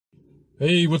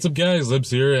Hey, what's up guys?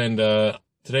 LiBRiUMz here, and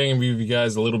today I'm gonna give you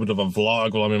guys a little bit of a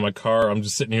vlog while I'm in my car. I'm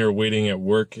just sitting here waiting at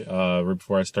work, right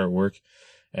before I start work.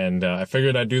 And I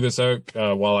figured I'd do this out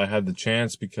while I had the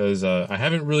chance because I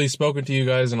haven't really spoken to you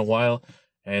guys in a while,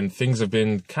 and things have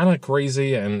been kind of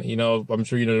crazy. And you know, I'm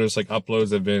sure you noticed like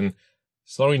uploads have been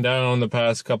slowing down the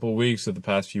past couple of weeks or the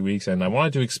past few weeks, and I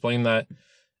wanted to explain that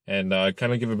and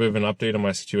kind of give a bit of an update on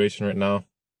my situation right now.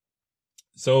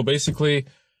 So basically,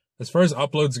 as far as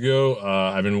uploads go,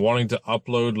 I've been wanting to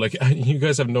upload, like, you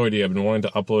guys have no idea, I've been wanting to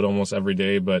upload almost every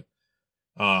day, but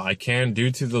I can't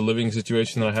due to the living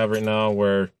situation that I have right now,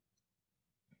 where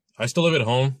I still live at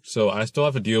home, so I still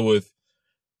have to deal with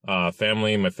my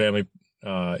family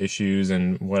issues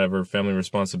and whatever, family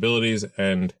responsibilities,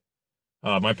 and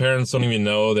my parents don't even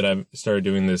know that I've started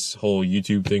doing this whole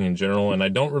YouTube thing in general, and I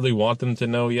don't really want them to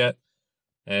know yet,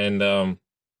 and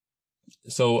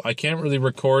so I can't really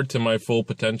record to my full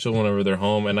potential whenever they're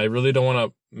home, and I really don't want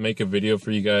to make a video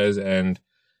for you guys and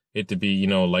it to be, you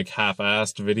know, like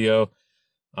half-assed video.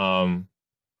 I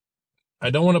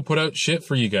don't want to put out shit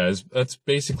for you guys. That's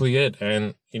basically it.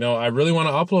 And, you know, I really want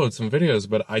to upload some videos,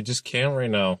 but I just can't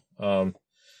right now.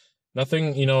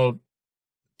 Nothing, you know,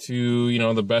 to, you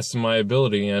know, the best of my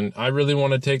ability. And I really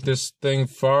want to take this thing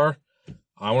far.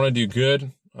 I want to do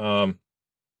good.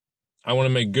 I want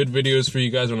to make good videos for you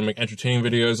guys. I want to make entertaining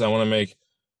videos. I want to make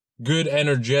good,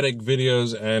 energetic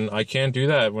videos, and I can't do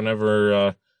that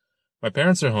whenever my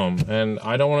parents are home, and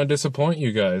I don't want to disappoint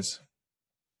you guys.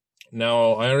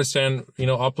 Now, I understand, you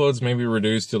know, uploads may be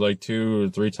reduced to like 2 or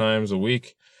 3 times a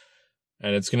week,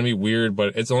 and it's going to be weird,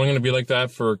 but it's only going to be like that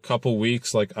for a couple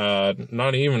weeks, like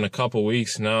not even a couple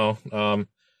weeks now,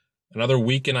 another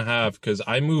week and a half, because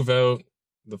I move out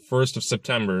the 1st of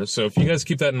September. So if you guys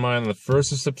keep that in mind, the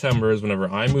 1st of September is whenever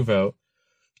I move out.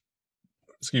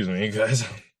 Excuse me, guys.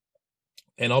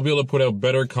 And I'll be able to put out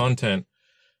better content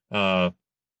for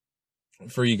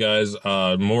you guys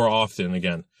more often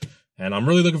again. And I'm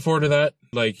really looking forward to that.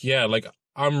 Like, yeah, like,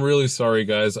 I'm really sorry,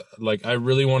 guys. Like, I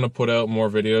really want to put out more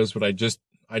videos, but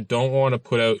I don't want to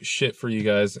put out shit for you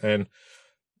guys. And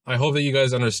I hope that you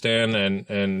guys understand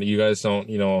and you guys don't,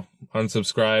 you know,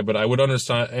 unsubscribe, but I would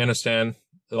understand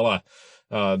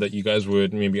that you guys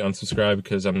would maybe unsubscribe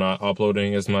because I'm not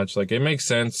uploading as much. Like, it makes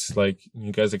sense. Like,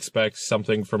 you guys expect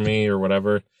something from me or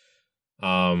whatever.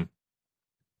 I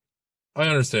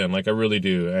understand, like, I really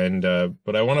do. And,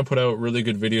 but I want to put out really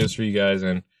good videos for you guys.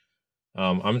 And,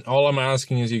 all I'm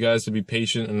asking is you guys to be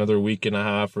patient another week and a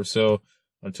half or so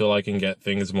until I can get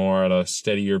things more at a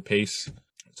steadier pace.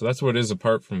 So that's what it is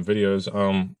apart from videos.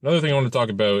 Another thing I want to talk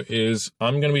about is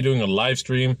I'm going to be doing a live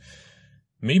stream.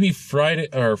 Maybe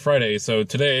Friday. So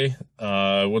today,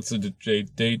 what's the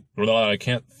date? Blah, I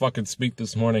can't fucking speak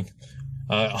this morning.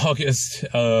 August,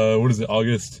 what is it?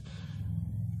 August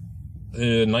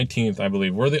 19th, I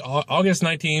believe. We're the August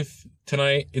 19th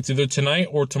tonight. It's either tonight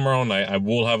or tomorrow night. I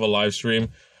will have a live stream,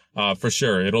 for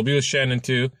sure. It'll be with Shannon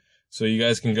too. So you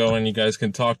guys can go and you guys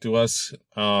can talk to us.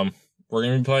 We're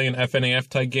going to be playing an FNAF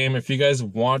type game. If you guys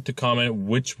want to comment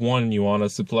which one you want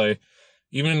us to play,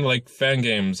 even like fan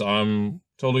games, I'm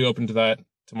totally open to that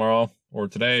tomorrow or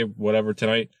today, whatever,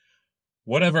 tonight.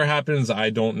 Whatever happens, I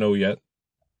don't know yet.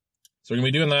 So we're going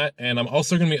to be doing that. And I'm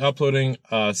also going to be uploading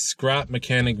scrap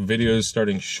mechanic videos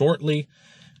starting shortly.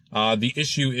 The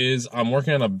issue is I'm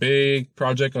working on a big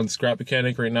project on scrap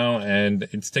mechanic right now, and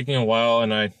it's taking a while,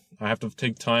 and I have to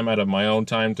take time out of my own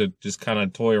time to just kind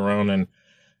of toy around and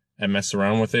mess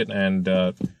around with it. And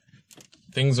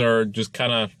things are just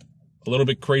kind of a little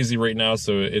bit crazy right now,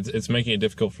 so it's making it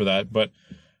difficult for that. But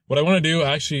what I want to do,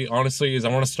 actually, honestly, is I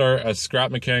want to start a scrap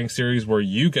mechanic series where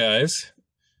you guys,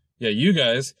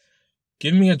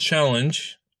 give me a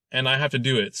challenge, and I have to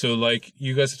do it. So, like,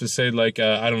 you guys have to say, like,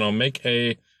 I don't know, make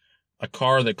a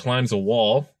car that climbs a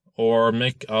wall, or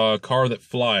make a car that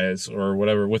flies, or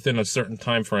whatever, within a certain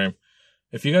time frame.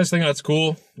 If you guys think that's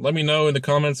cool, let me know in the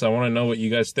comments. I want to know what you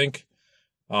guys think.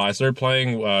 I started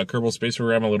playing Kerbal Space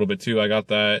Program a little bit too. I got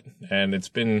that, and it's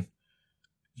been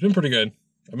pretty good.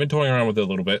 I've been toying around with it a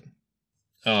little bit.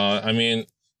 I mean,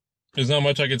 there's not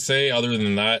much I could say other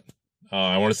than that.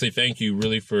 I want to say thank you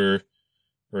really for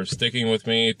sticking with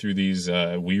me through these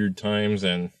weird times,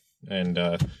 and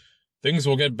things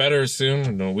will get better soon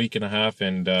in a week and a half,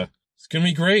 and it's gonna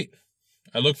be great.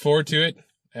 I look forward to it.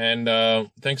 And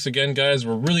thanks again, guys.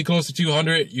 We're really close to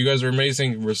 200. You guys are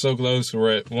amazing. We're so close.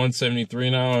 We're at 173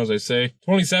 now, as I say.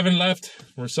 27 left.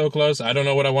 We're so close. I don't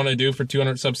know what I want to do for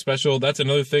 200 sub special. That's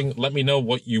another thing. Let me know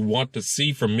what you want to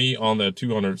see from me on the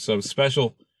 200 sub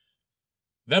special.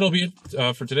 that'll be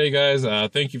it for today, guys.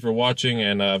 Thank you for watching,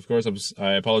 and of course,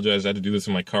 I apologize. I had to do this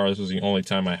in my car. This was the only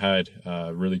time I had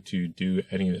really to do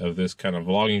any of this kind of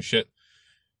vlogging shit.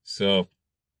 So,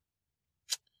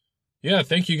 yeah,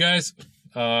 thank you guys.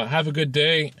 Have a good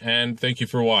day, and thank you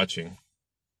for watching.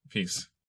 Peace.